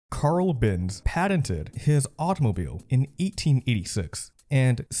Carl Benz patented his automobile in 1886,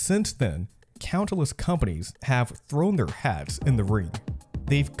 and since then, countless companies have thrown their hats in the ring.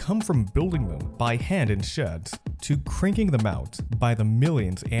 They've come from building them by hand in sheds to cranking them out by the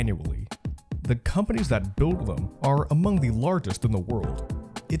millions annually. The companies that build them are among the largest in the world.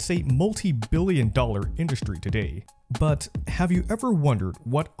 It's a multi-billion-dollar industry today. But have you ever wondered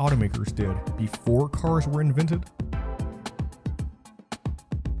what automakers did before cars were invented?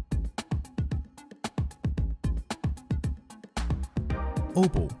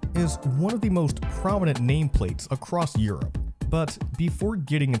 Opel is one of the most prominent nameplates across Europe. But before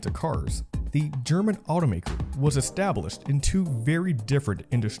getting into cars, the German automaker was established in two very different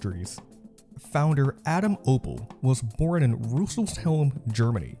industries. Founder Adam Opel was born in Rüsselsheim,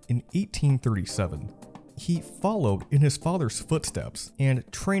 Germany in 1837. He followed in his father's footsteps and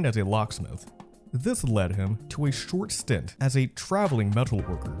trained as a locksmith. This led him to a short stint as a traveling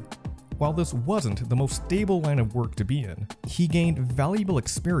metalworker. While this wasn't the most stable line of work to be in, he gained valuable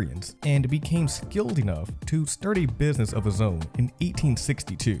experience and became skilled enough to start a business of his own in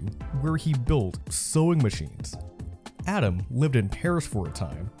 1862, where he built sewing machines. Adam lived in Paris for a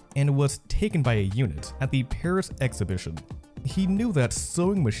time and was taken by a unit at the Paris exhibition. He knew that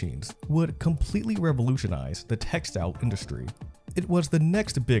sewing machines would completely revolutionize the textile industry. It was the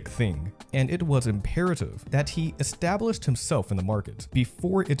next big thing, and it was imperative that he established himself in the market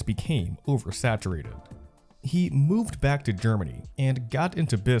before it became oversaturated. He moved back to Germany and got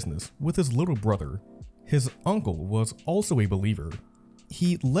into business with his little brother. His uncle was also a believer.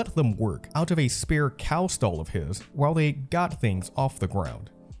 He let them work out of a spare cow stall of his while they got things off the ground.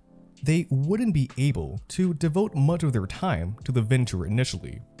 They wouldn't be able to devote much of their time to the venture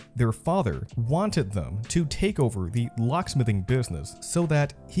initially. Their father wanted them to take over the locksmithing business so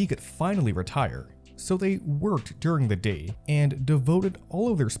that he could finally retire. So they worked during the day and devoted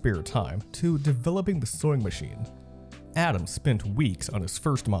all of their spare time to developing the sewing machine. Adam spent weeks on his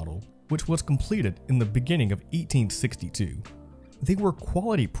first model, which was completed in the beginning of 1862. They were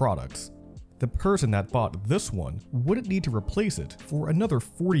quality products. The person that bought this one wouldn't need to replace it for another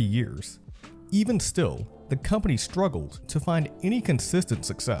 40 years. Even still, the company struggled to find any consistent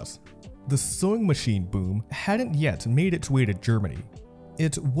success. The sewing machine boom hadn't yet made its way to Germany.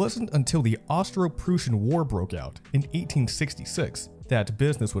 It wasn't until the Austro-Prussian War broke out in 1866 that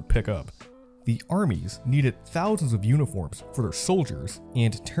business would pick up. The armies needed thousands of uniforms for their soldiers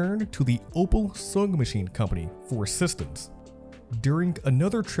and turned to the Opel Sewing Machine Company for assistance. During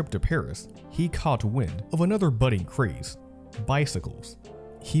another trip to Paris, he caught wind of another budding craze: bicycles.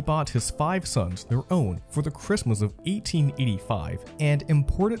 He bought his 5 sons their own for the Christmas of 1885 and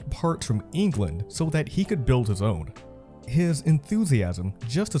imported parts from England so that he could build his own. His enthusiasm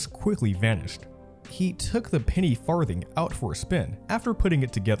just as quickly vanished. He took the penny farthing out for a spin after putting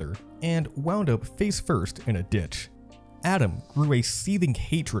it together and wound up face first in a ditch. Adam grew a seething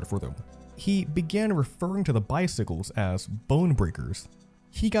hatred for them. He began referring to the bicycles as bone breakers.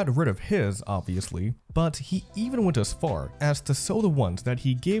 He got rid of his, obviously, but he even went as far as to sell the ones that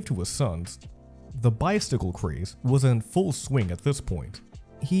he gave to his sons. The bicycle craze was in full swing at this point.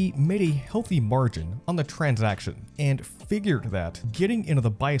 He made a healthy margin on the transaction and figured that getting into the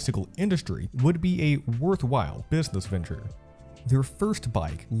bicycle industry would be a worthwhile business venture. Their first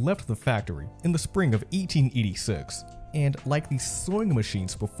bike left the factory in the spring of 1886, and like the sewing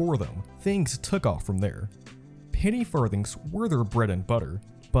machines before them, things took off from there. Penny farthings were their bread and butter,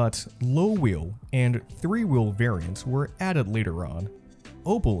 but low-wheel and 3-wheel variants were added later on.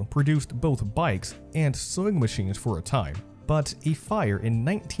 Opel produced both bikes and sewing machines for a time, but a fire in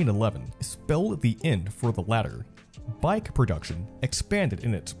 1911 spelled the end for the latter. Bike production expanded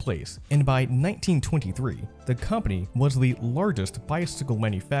in its place, and by 1923, the company was the largest bicycle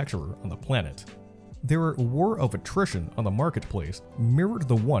manufacturer on the planet. Their war of attrition on the marketplace mirrored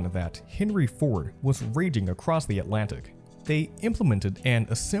the one that Henry Ford was raging across the Atlantic. They implemented an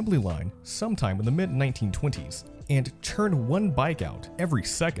assembly line sometime in the mid-1920s and churned one bike out every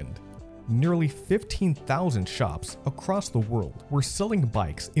second. Nearly 15,000 shops across the world were selling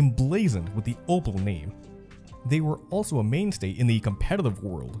bikes emblazoned with the Opel name. They were also a mainstay in the competitive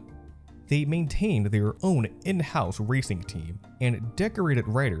world. They maintained their own in-house racing team, and decorated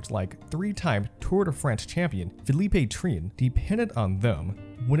riders like 3-time Tour de France champion Philippe Trien depended on them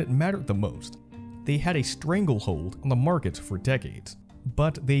when it mattered the most. They had a stranglehold on the market for decades,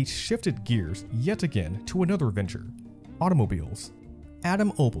 but they shifted gears yet again to another venture: automobiles.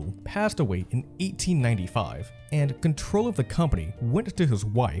 Adam Opel passed away in 1895, and control of the company went to his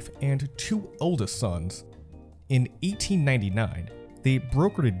wife and 2 oldest sons. In 1899, they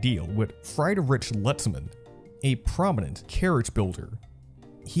brokered a deal with Friedrich Lutzmann, a prominent carriage builder.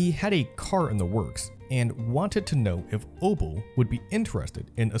 He had a car in the works and wanted to know if OPEL would be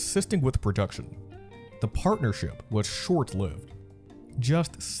interested in assisting with production. The partnership was short-lived.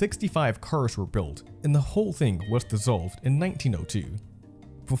 Just 65 cars were built, and the whole thing was dissolved in 1902.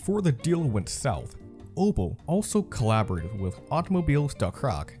 Before the deal went south, OPEL also collaborated with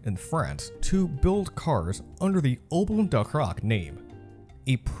Automakers in France to build cars under the OPEL name.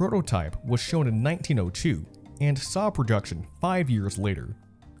 A prototype was shown in 1902 and saw production 5 years later.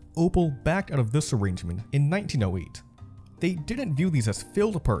 OPEL backed out of this arrangement in 1908. They didn't view these as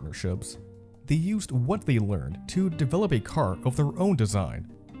failed partnerships. They used what they learned to develop a car of their own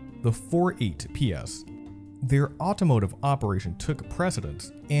design, the 48 PS. Their automotive operation took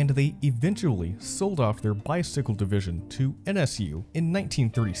precedence, and they eventually sold off their bicycle division to NSU in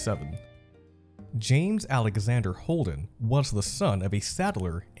 1937. James Alexander Holden was the son of a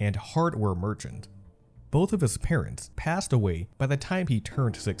saddler and hardware merchant. Both of his parents passed away by the time he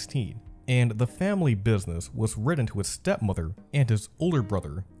turned 16, and the family business was written to his stepmother and his older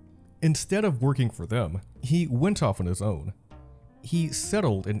brother. Instead of working for them, he went off on his own. He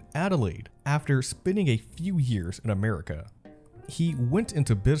settled in Adelaide after spending a few years in America. He went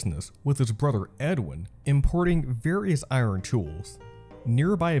into business with his brother Edwin, importing various iron tools.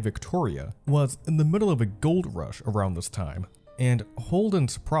 Nearby Victoria was in the middle of a gold rush around this time, and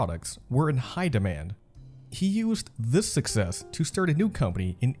Holden's products were in high demand. He used this success to start a new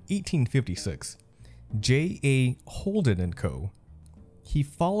company in 1856, J.A. Holden & Co. He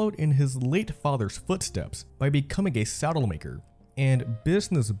followed in his late father's footsteps by becoming a saddle maker, and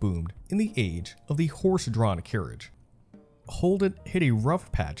business boomed in the age of the horse-drawn carriage. Holden hit a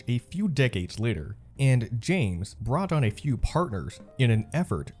rough patch a few decades later, and James brought on a few partners in an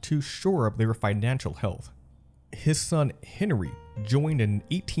effort to shore up their financial health. His son Henry joined in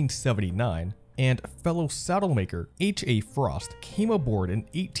 1879, and fellow saddle maker H.A. Frost came aboard in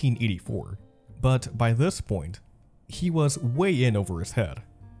 1884, but by this point, he was way in over his head.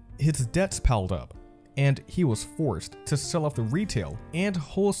 His debts piled up, and he was forced to sell off the retail and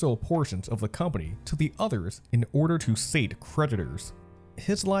wholesale portions of the company to the others in order to sate creditors.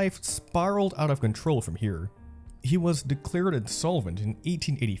 His life spiraled out of control from here. He was declared insolvent in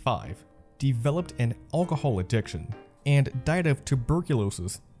 1885, developed an alcohol addiction, and died of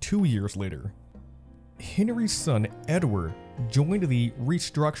tuberculosis 2 years later. Henry's son Edward joined the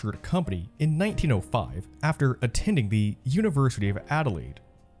restructured company in 1905 after attending the University of Adelaide.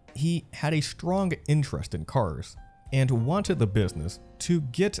 He had a strong interest in cars and wanted the business to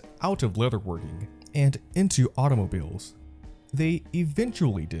get out of leatherworking and into automobiles. They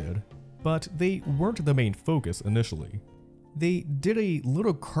eventually did, but they weren't the main focus initially. They did a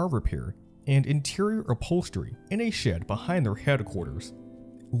little car repair and interior upholstery in a shed behind their headquarters.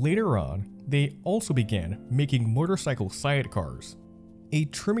 Later on, they also began making motorcycle sidecars. A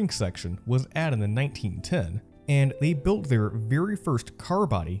trimming section was added in 1910, and they built their very first car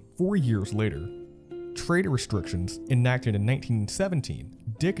body 4 years later. Trade restrictions enacted in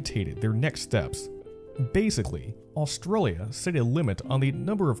 1917 dictated their next steps. Basically, Australia set a limit on the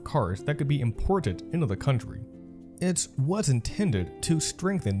number of cars that could be imported into the country. It was intended to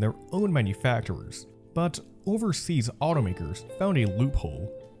strengthen their own manufacturers, but overseas automakers found a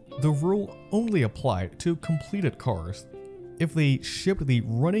loophole. The rule only applied to completed cars. If they shipped the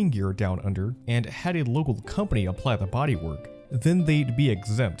running gear down under and had a local company apply the bodywork, then they'd be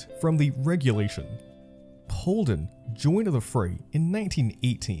exempt from the regulation. Holden joined the fray in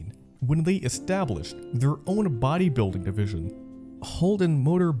 1918 when they established their own bodybuilding division, Holden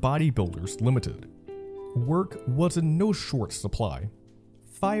Motor Bodybuilders Limited. Work was in no short supply.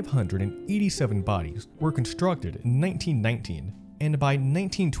 587 bodies were constructed in 1919, and by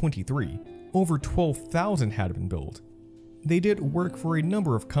 1923, over 12,000 had been built. They did work for a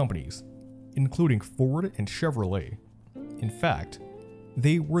number of companies, including Ford and Chevrolet. In fact,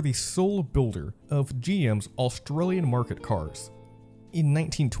 they were the sole builder of GM's Australian market cars. In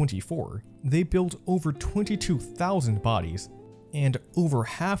 1924, they built over 22,000 bodies, and over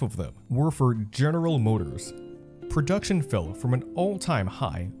half of them were for General Motors. Production fell from an all-time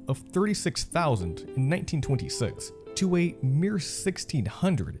high of 36,000 in 1926 to a mere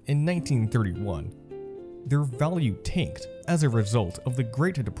 1,600 in 1931. Their value tanked as a result of the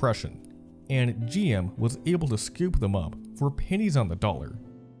Great Depression, and GM was able to scoop them up for pennies on the dollar.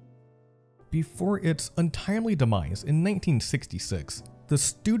 Before its untimely demise in 1966, the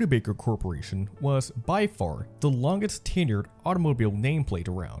Studebaker Corporation was by far the longest tenured automobile nameplate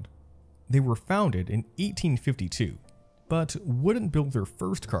around. They were founded in 1852, but wouldn't build their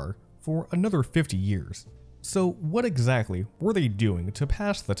first car for another 50 years. So what exactly were they doing to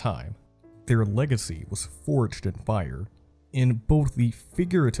pass the time? Their legacy was forged in fire. in both the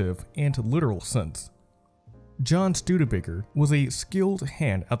figurative and literal sense. John Studebaker was a skilled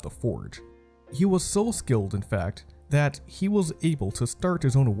hand at the forge. He was so skilled, in fact, that he was able to start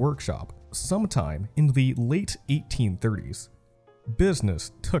his own workshop sometime in the late 1830s.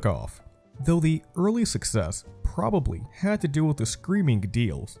 Business took off, though the early success probably had to do with the screaming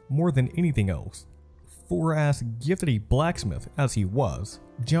deals more than anything else. For as gifted a blacksmith as he was,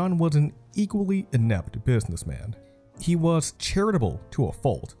 John was an equally inept businessman. He was charitable to a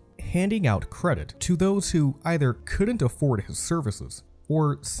fault, handing out credit to those who either couldn't afford his services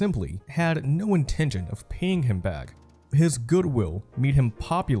or simply had no intention of paying him back. His goodwill made him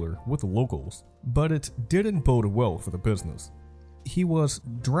popular with the locals, but it didn't bode well for the business. He was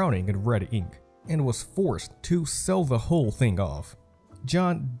drowning in red ink and was forced to sell the whole thing off.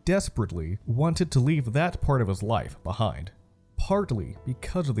 John desperately wanted to leave that part of his life behind, partly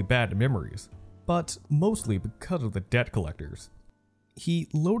because of the bad memories, but mostly because of the debt collectors. He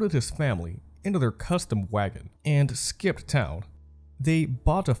loaded his family into their custom wagon and skipped town. They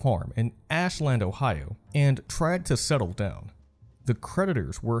bought a farm in Ashland, Ohio, and tried to settle down. The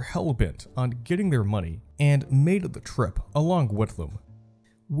creditors were hell-bent on getting their money and made the trip along with them.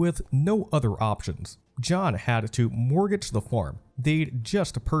 With no other options, John had to mortgage the farm they'd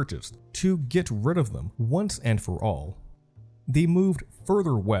just purchased to get rid of them once and for all. They moved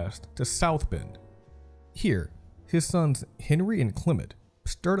further west to South Bend. Here, his sons Henry and Clement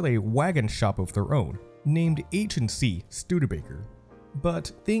started a wagon shop of their own named H&C Studebaker.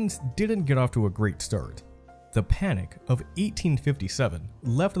 But things didn't get off to a great start. The Panic of 1857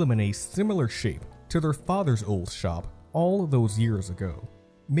 left them in a similar shape to their father's old shop all those years ago.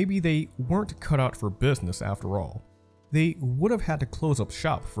 Maybe they weren't cut out for business after all. They would have had to close up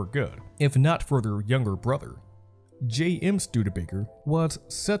shop for good, if not for their younger brother. J.M. Studebaker was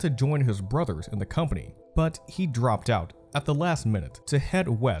set to join his brothers in the company, but he dropped out at the last minute to head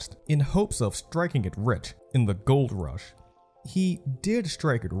west in hopes of striking it rich in the gold rush. He did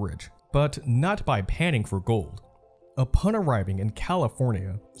strike it rich, but not by panning for gold. Upon arriving in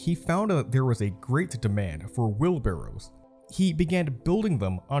California, he found that there was a great demand for wheelbarrows. He began building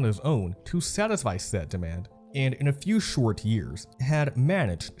them on his own to satisfy said demand, and in a few short years had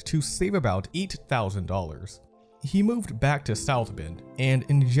managed to save about $8,000. He moved back to South Bend and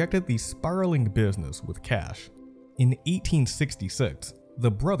injected the spiraling business with cash. In 1866,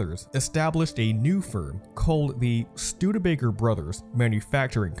 the brothers established a new firm called the Studebaker Brothers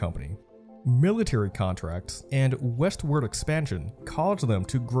Manufacturing Company. Military contracts and westward expansion caused them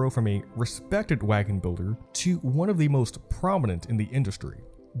to grow from a respected wagon builder to one of the most prominent in the industry.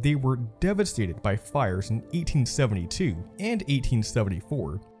 They were devastated by fires in 1872 and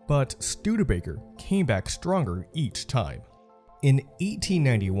 1874, but Studebaker came back stronger each time. In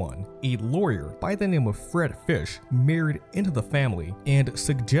 1891, a lawyer by the name of Fred Fish married into the family and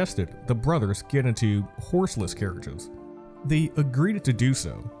suggested the brothers get into horseless carriages. They agreed to do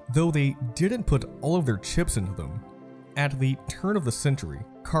so, though they didn't put all of their chips into them. At the turn of the century,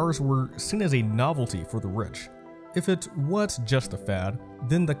 cars were seen as a novelty for the rich. If it was just a fad,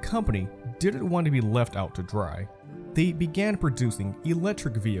 then the company didn't want to be left out to dry. They began producing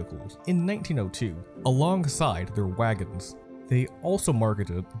electric vehicles in 1902 alongside their wagons. They also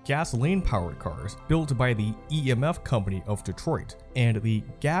marketed gasoline-powered cars built by the EMF Company of Detroit and the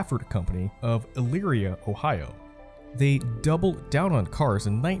Gafford Company of Elyria, Ohio. They doubled down on cars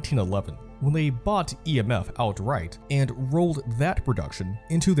in 1911 when they bought EMF outright and rolled that production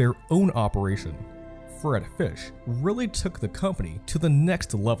into their own operation. Fred Fish really took the company to the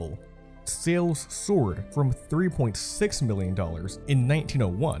next level. Sales soared from $3.6 million in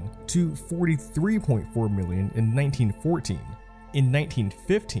 1901 to $43.4 million in 1914. In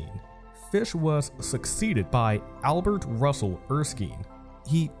 1915, Fish was succeeded by Albert Russell Erskine.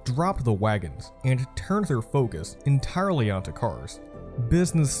 He dropped the wagons and turned their focus entirely onto cars.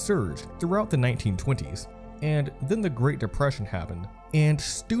 Business surged throughout the 1920s, and then the Great Depression happened, and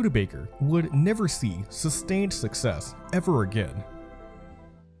Studebaker would never see sustained success ever again.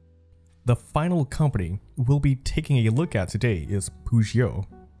 The final company we'll be taking a look at today is PEUGEOT.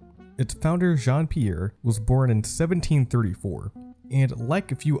 Its founder Jean-Pierre was born in 1734, and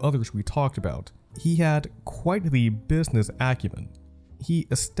like a few others we talked about, he had quite the business acumen. He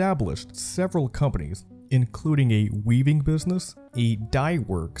established several companies, including a weaving business, a dye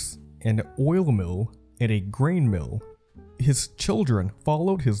works, an oil mill, and a grain mill. His children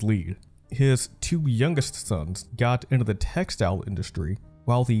followed his lead. His two youngest sons got into the textile industry,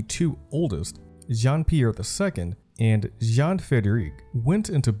 while the two oldest, Jean-Pierre II and Jean-Frédéric, went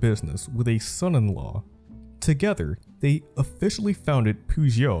into business with a son-in-law. Together, they officially founded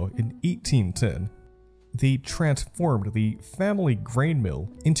PEUGEOT in 1810. They transformed the family grain mill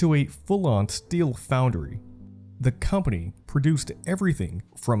into a full-on steel foundry. The company produced everything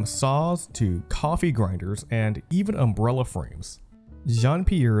from saws to coffee grinders and even umbrella frames.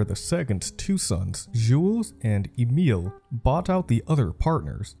 Jean-Pierre II's two sons, Jules and Emile, bought out the other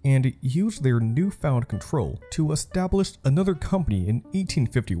partners and used their newfound control to establish another company in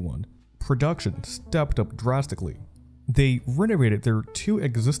 1851. Production stepped up drastically. They renovated their two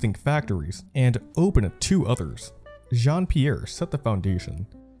existing factories and opened two others. Jean-Pierre set the foundation.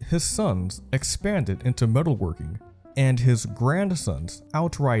 His sons expanded into metalworking, and his grandsons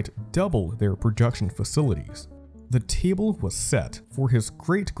outright doubled their production facilities. The table was set for his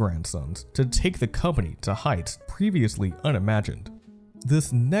great-grandsons to take the company to heights previously unimagined.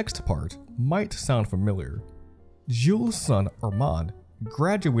 This next part might sound familiar. Jules' son Armand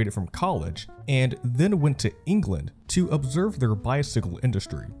graduated from college and then went to England to observe their bicycle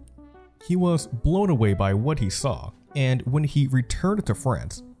industry. He was blown away by what he saw, and when he returned to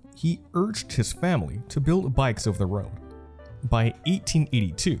France, he urged his family to build bikes of their own. By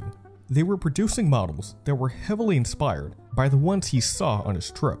 1882, they were producing models that were heavily inspired by the ones he saw on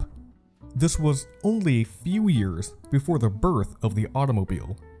his trip. This was only a few years before the birth of the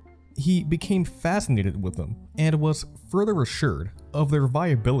automobile. He became fascinated with them and was further assured of their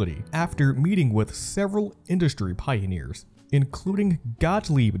viability after meeting with several industry pioneers, including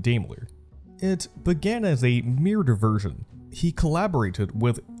Gottlieb Daimler. It began as a mere diversion. He collaborated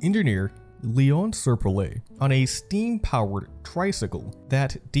with engineer Léon Serpollet on a steam-powered tricycle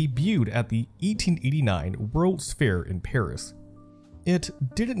that debuted at the 1889 World's Fair in Paris. It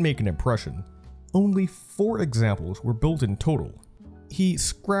didn't make an impression. Only 4 examples were built in total. He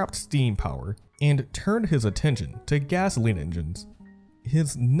scrapped steam power and turned his attention to gasoline engines.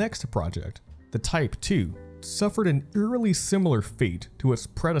 His next project, the Type 2, suffered an eerily similar fate to its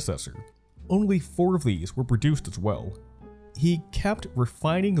predecessor. Only 4 of these were produced as well. He kept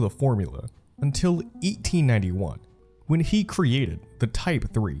refining the formula until 1891, when he created the Type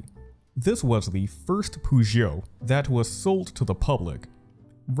 3. This was the first Peugeot that was sold to the public.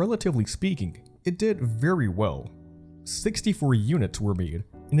 Relatively speaking, it did very well. 64 units were made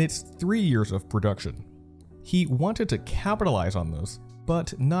in its 3 years of production. He wanted to capitalize on this,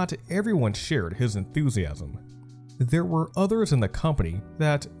 but not everyone shared his enthusiasm. There were others in the company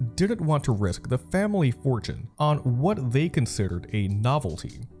that didn't want to risk the family fortune on what they considered a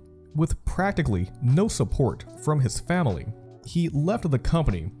novelty. With practically no support from his family, he left the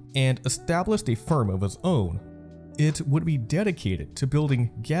company and established a firm of his own. It would be dedicated to building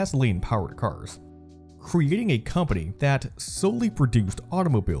gasoline-powered cars. Creating a company that solely produced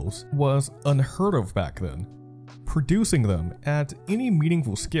automobiles was unheard of back then. Producing them at any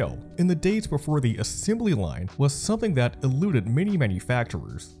meaningful scale in the days before the assembly line was something that eluded many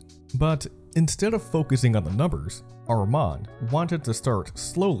manufacturers. But instead of focusing on the numbers, Armand wanted to start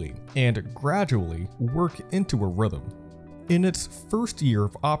slowly and gradually work into a rhythm. In its first year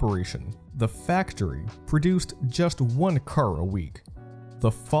of operation, the factory produced just 1 car a week.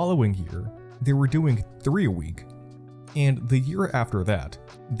 The following year, they were doing 3 a week. And the year after that,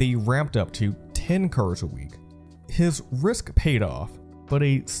 they ramped up to 10 cars a week. His risk paid off, but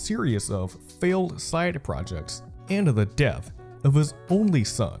a series of failed side projects and the death of his only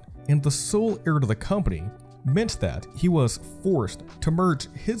son and the sole heir to the company meant that he was forced to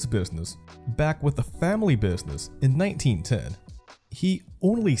merge his business back with the family business in 1910. He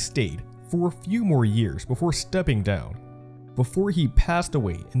only stayed for a few more years before stepping down. Before he passed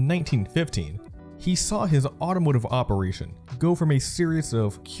away in 1915, he saw his automotive operation go from a series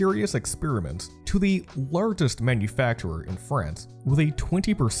of curious experiments to the largest manufacturer in France with a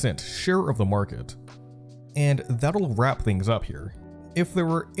 20% share of the market. And that'll wrap things up here. If there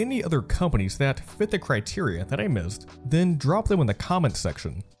were any other companies that fit the criteria that I missed, then drop them in the comments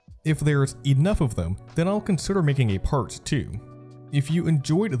section. If there's enough of them, then I'll consider making a part 2. If you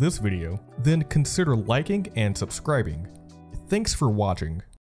enjoyed this video, then consider liking and subscribing. Thanks for watching.